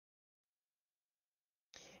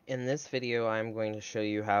In this video, I'm going to show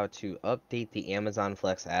you how to update the Amazon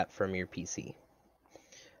Flex app from your PC.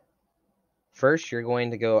 First, you're going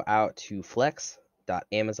to go out to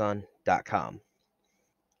flex.amazon.com.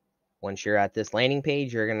 Once you're at this landing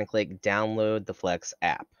page, you're going to click Download the Flex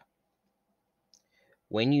app.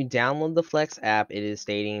 When you download the Flex app, it is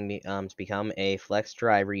stating to become a Flex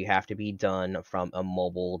driver, you have to be done from a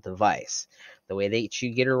mobile device. The way that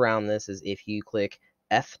you get around this is if you click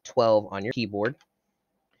F12 on your keyboard,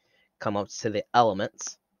 come up to the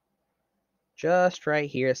elements. Just right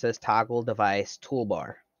here, it says Toggle Device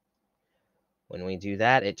Toolbar. When we do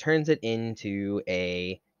that, it turns it into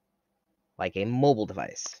a mobile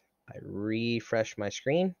device. I refresh my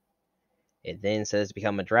screen. It then says to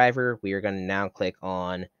become a driver. We are going to now click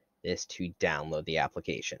on this to download the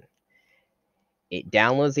application. It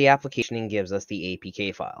downloads the application and gives us the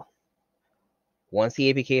APK file. Once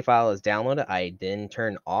the APK file is downloaded, I then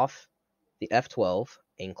turn off the F12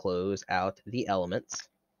 and close out the elements.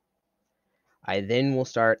 I then will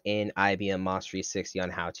start in IBM MOS 360 on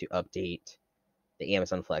how to update the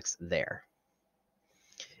Amazon Flex there.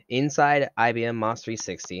 Inside IBM MOS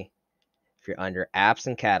 360, if you're under Apps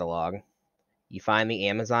and Catalog, you find the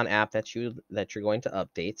Amazon app that you're going to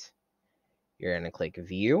update. You're going to click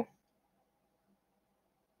View.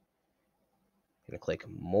 You're going to click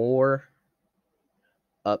More,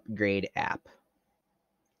 Upgrade App.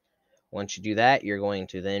 Once you do that, you're going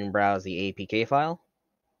to then browse the APK file.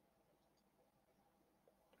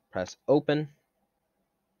 Press Open.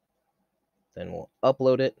 Then we'll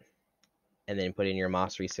upload it, and then put in your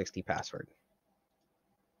MOS 360 password.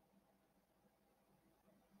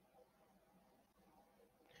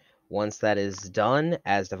 Once that is done,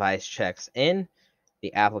 as device checks in,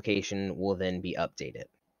 the application will then be updated.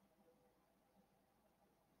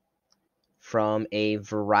 From a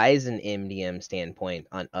Verizon MDM standpoint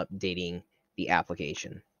on updating the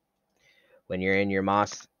application, when you're in your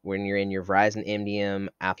Verizon MDM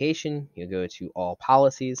application, you go to All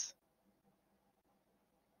Policies.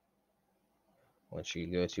 Once you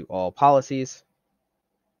go to All Policies,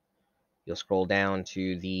 you'll scroll down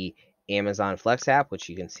to the Amazon Flex app, which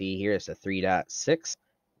you can see here is a 3.6.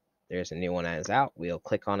 There's a new one that is out. We'll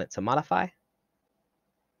click on it to modify.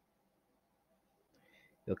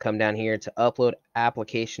 You'll come down here to Upload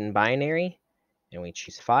Application Binary, and we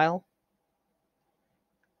choose File.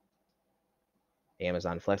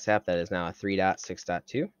 Amazon Flex app that is now a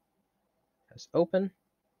 3.6.2. Press Open.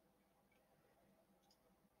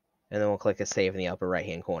 And then we'll click a Save in the upper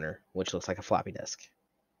right-hand corner, which looks like a floppy disk.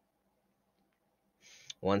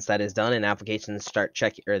 Once that is done and applications start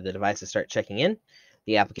checking, or the devices start checking in,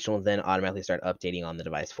 the application will then automatically start updating on the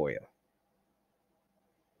device for you.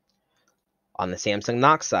 On the Samsung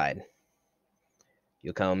Knox side,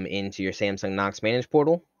 you'll come into your Samsung Knox Manage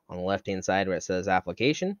portal. On the left-hand side where it says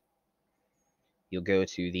Application, you'll go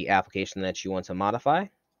to the application that you want to modify.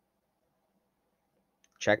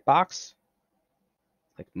 Checkbox.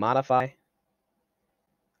 Click Modify.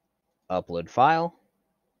 Upload File.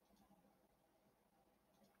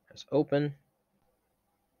 Press Open.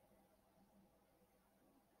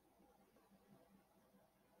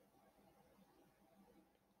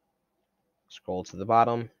 Scroll to the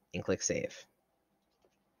bottom and click Save.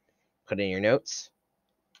 Put in your notes.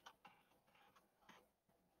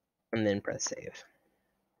 And then press Save.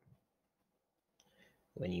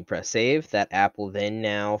 When you press Save, that app will then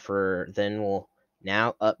will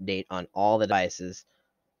update on all the devices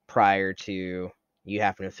prior to you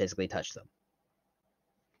having to physically touch them.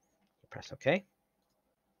 Press OK.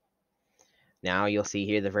 Now you'll see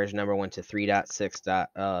here the version number went to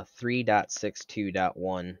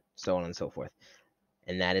 3.62.1, so on and so forth.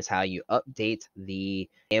 And that is how you update the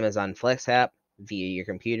Amazon Flex app via your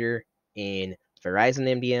computer in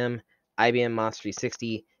Verizon MDM, IBM MOS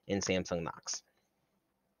 360, and Samsung Knox.